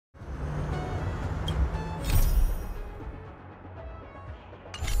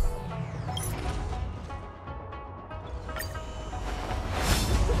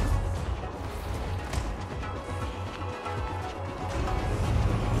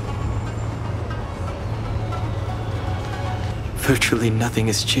Virtually nothing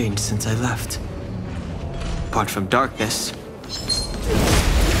has changed since I left. Apart from darkness.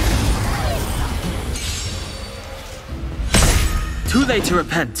 Too late to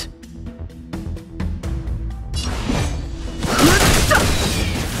repent.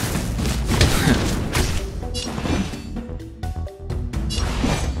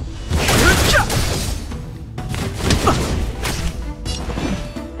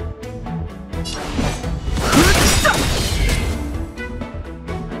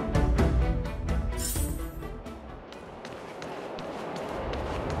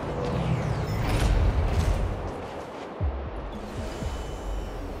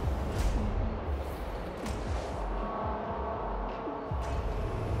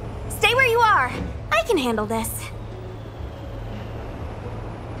 Stay where you are. I can handle this.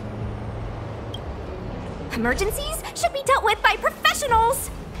 Emergencies should be dealt with by professionals.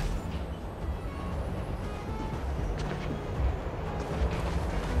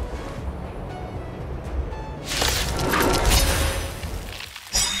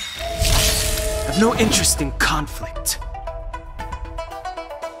 I've no interest in conflict.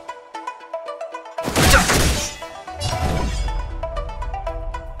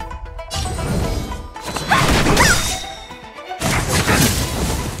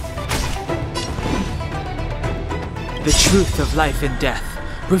 The truth of life and death.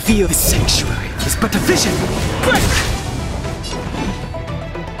 Reveal the sanctuary is but a vision. Break!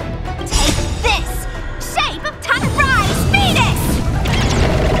 Take this! Shape of time rise, Venus!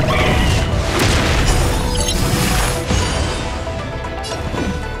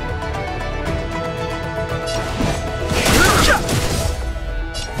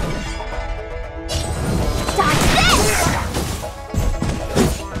 Dodge this!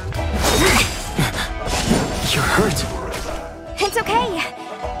 You're hurt. It's okay.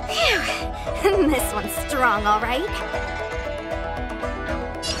 Phew. This one's strong, all right.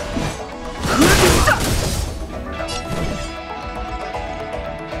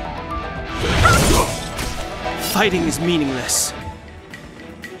 Fighting is meaningless.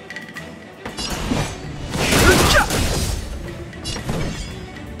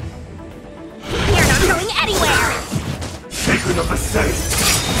 You're not going anywhere. Sacred of the saint!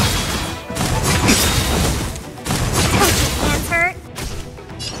 Don't your hands hurt?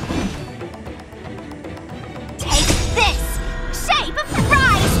 Take this! Shape of the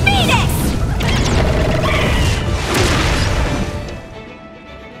rise, Venus!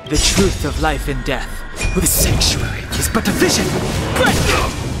 The truth of life and death. The sanctuary is but a vision. Break!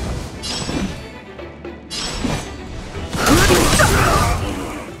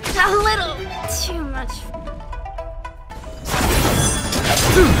 A little too much.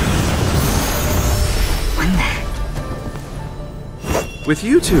 With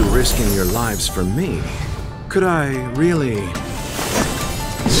you two risking your lives for me, could I really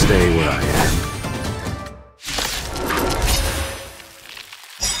stay where I am?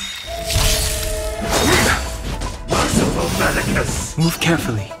 Merciful Medicus! Move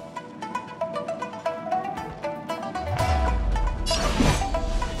carefully.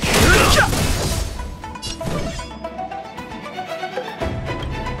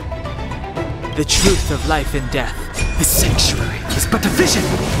 The truth of life and death. The sanctuary is but a vision.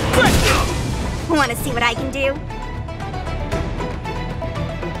 Break! Want to see what I can do?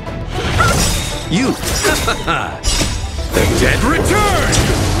 You! The dead return!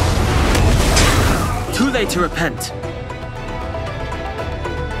 Too late to repent.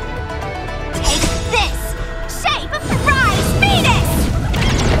 Take this! Shape of the rise, Venus!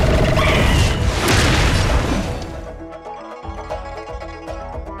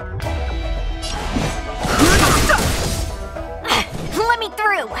 Let me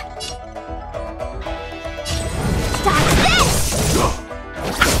through! Dodge this!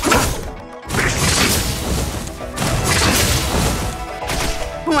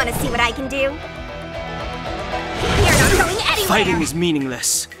 Want to see what I can do? You're not going anywhere! Fighting is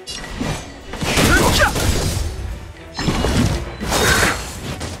meaningless.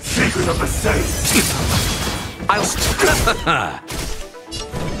 Sacred of the saint! I'll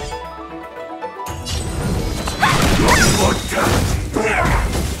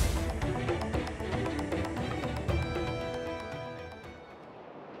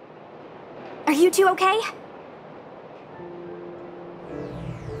Are you two okay?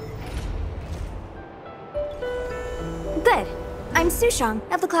 Good. I'm Sushang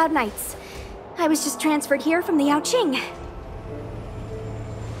of the Cloud Knights. I was just transferred here from the Yaoqing.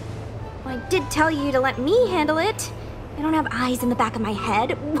 I did tell you to let me handle it. I don't have eyes in the back of my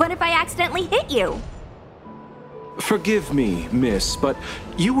head. What if I accidentally hit you? Forgive me, miss, but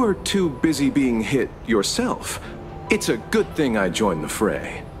you were too busy being hit yourself. It's a good thing I joined the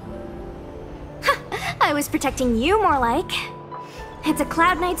fray. I was protecting you more like. It's a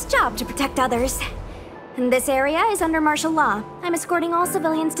Cloud Knight's job to protect others. And this area is under martial law. I'm escorting all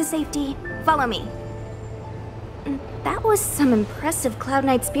civilians to safety. Follow me. That was some impressive Cloud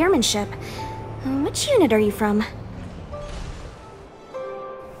Knight spearmanship. Which unit are you from?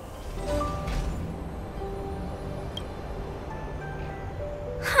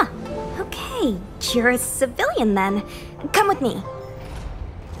 Huh. Okay, you're a civilian then. Come with me.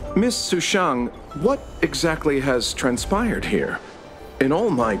 Miss Sushang, what exactly has transpired here? In all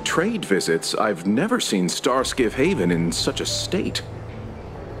my trade visits, I've never seen Starskiff Haven in such a state.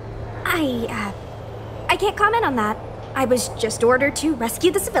 I can't comment on that. I was just ordered to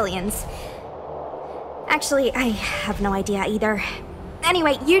rescue the civilians. Actually, I have no idea either.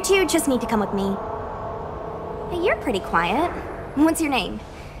 Anyway, you two just need to come with me. Hey, you're pretty quiet. What's your name?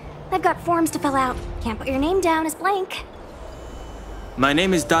 I've got forms to fill out. Can't put your name down as blank. My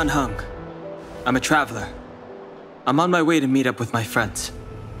name is Dan Heng. I'm a traveler. I'm on my way to meet up with my friends.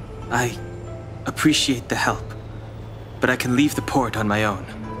 I appreciate the help, but I can leave the port on my own.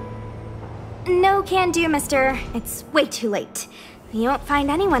 No can do, mister. It's way too late. You won't find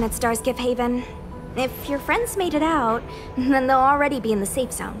anyone at Starskiff Haven. If your friends made it out, then they'll already be in the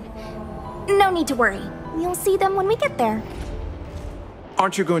safe zone. No need to worry. You'll see them when we get there.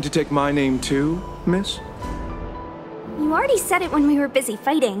 Aren't you going to take my name too, miss? You already said it when we were busy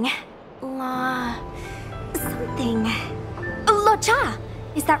fighting. Something. Luocha!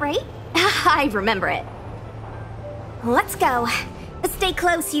 Is that right? I remember it. Let's go. Stay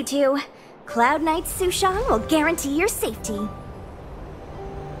close, you two. Cloud Knight Sushang will guarantee your safety.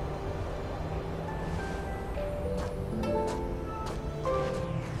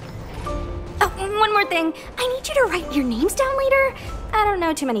 Oh, one more thing. I need you to write your names down later. I don't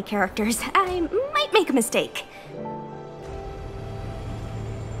know too many characters. I might make a mistake.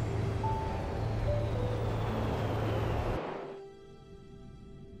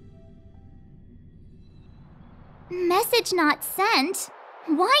 Message not sent?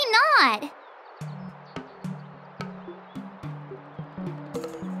 Why not?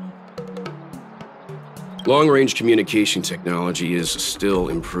 Long-range communication technology is still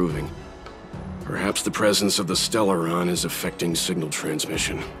improving. Perhaps the presence of the Stellaron is affecting signal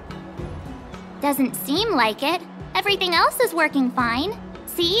transmission. Doesn't seem like it. Everything else is working fine.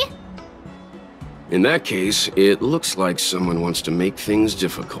 See? In that case, it looks like someone wants to make things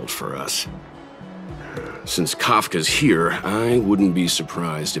difficult for us. Since Kafka's here, I wouldn't be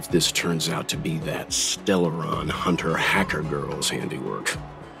surprised if this turns out to be that Stellaron hunter hacker girl's handiwork.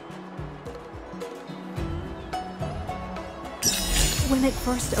 When it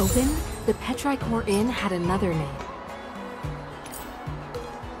first opened, the Petrichor Inn had another name.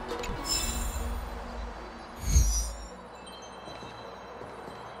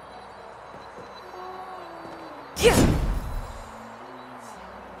 Yeah!